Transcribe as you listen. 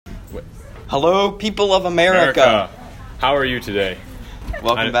Hello, people of America. How are you today?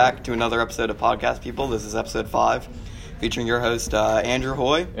 Welcome back to another episode of Podcast People. This is episode 5, featuring your host, Andrew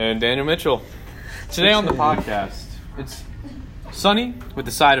Hoy. And Daniel Mitchell. Today on the podcast, it's sunny with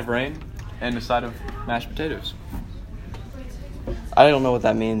a side of rain and a side of mashed potatoes. I don't know what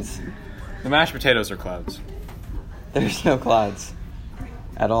that means. The mashed potatoes are clouds. There's no clouds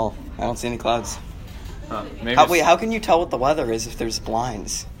at all. I don't see any clouds. How can you tell what the weather is if there's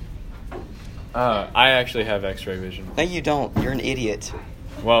blinds? I actually have x-ray vision. No, you don't. You're an idiot.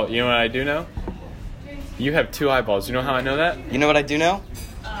 Well, you know what I do know? You have 2 eyeballs. You know how I know that? You know what I do know?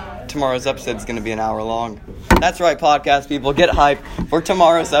 Tomorrow's episode is going to be an hour long. That's right, podcast people. Get hyped for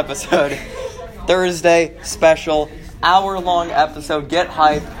tomorrow's episode. Thursday special, hour-long episode. Get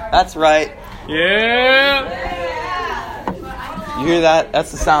hyped. That's right. Yeah! You hear that?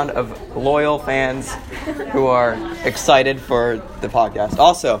 That's the sound of loyal fans who are excited for the podcast.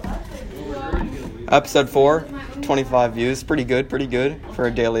 Also, episode 4, 25 views. Pretty good for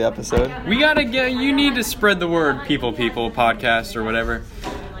a daily episode. You need to spread the word, people, podcast or whatever.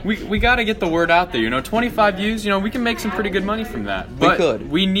 We gotta get the word out there, 25 views, we can make some pretty good money from that. But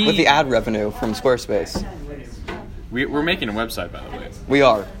we need... With the ad revenue from Squarespace. We're making a website, by the way. We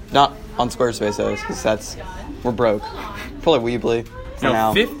are. Not on Squarespace, though, because we're broke. Probably Weebly for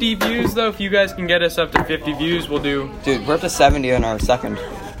now. 50 views, though, if you guys can get us up to 50 views, we'll do... Dude, we're up to 70 on our second.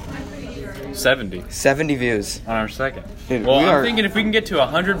 70? 70 views. On our second. Dude, well, I'm thinking if we can get to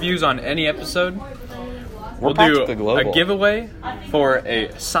 100 views on any episode, we'll do a giveaway for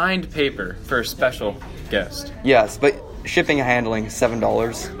a signed paper for a special guest. Yes, but shipping and handling is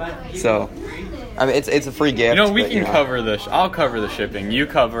 $7. So, I mean, it's a free gift. We can cover I'll cover the shipping. You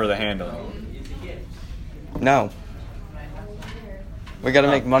cover the handling. No. We gotta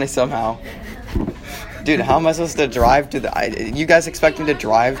make money somehow. Dude, how am I supposed to drive to you guys expect me to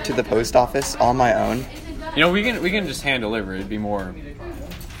drive to the post office on my own? We can just hand deliver. It'd be more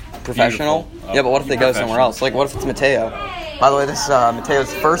professional. Yeah, but what if they go somewhere else? Like, what if it's Mateo? By the way, this is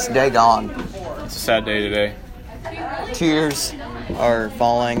Mateo's first day gone. It's a sad day today. Tears are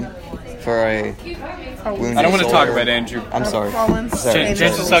falling for a wounded I don't want to soldier. talk about Andrew. I'm sorry. Change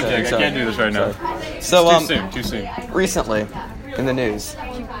the subject. Sorry. I can't do this right now. So, Too soon. Recently, in the news.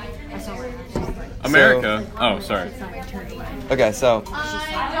 America. Sorry. Okay, so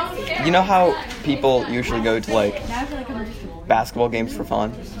you know how people usually go to basketball games for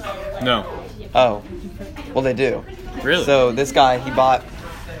fun? No. Oh, well they do. Really? So this guy, he bought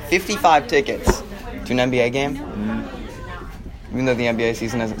 55 tickets to an NBA game, even though the NBA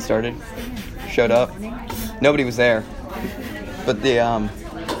season hasn't started. Showed up. Nobody was there, but the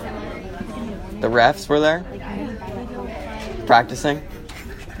refs were there practicing.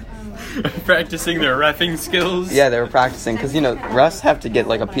 Practicing their reffing skills? Yeah, they were practicing, because, refs have to get, a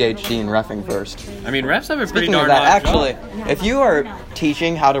PhD in reffing first. I mean, refs have a pretty Speaking darn of that, hard actually, job. if you are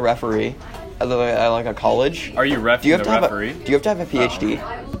teaching how to referee at, a college... Are you reffing the referee? Do you have to have a PhD?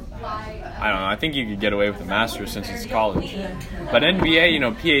 I don't know. I think you could get away with a master's since it's college. But NBA,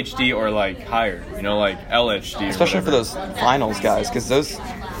 PhD or, higher. LHD. Especially for those finals guys, because the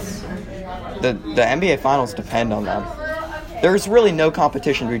NBA finals depend on them. There's really no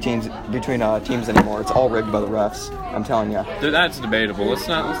competition between teams anymore. It's all rigged by the refs. I'm telling you. That's debatable. Let's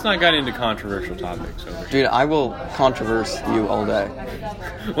not get into controversial topics over here. Dude, I will controverse you all day.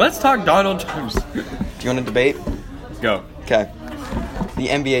 Let's talk Donald Trump's. Do you want to debate? Go. Okay. The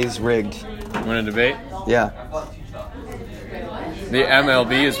NBA is rigged. You want to debate? Yeah. The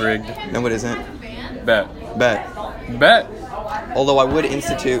MLB is rigged. No, it isn't. Bet. Although I would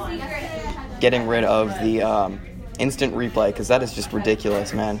institute getting rid of the instant replay, because that is just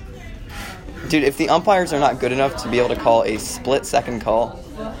ridiculous, man. Dude, if the umpires are not good enough to be able to call a split-second call,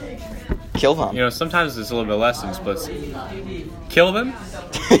 kill them. Sometimes it's a little bit less than splits. Kill them?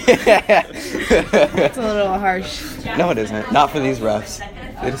 It's a little harsh. No, it isn't. Not for these refs.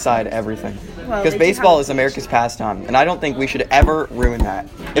 They decide everything. Because baseball is America's pastime, and I don't think we should ever ruin that.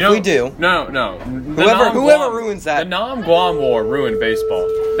 If we do... No. Whoever ruins that... The Nam-Guam War ruined baseball.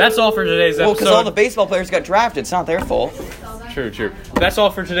 That's all for today's episode. Well, because all the baseball players got drafted. It's not their fault. True. That's all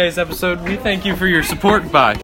for today's episode. We thank you for your support. Bye.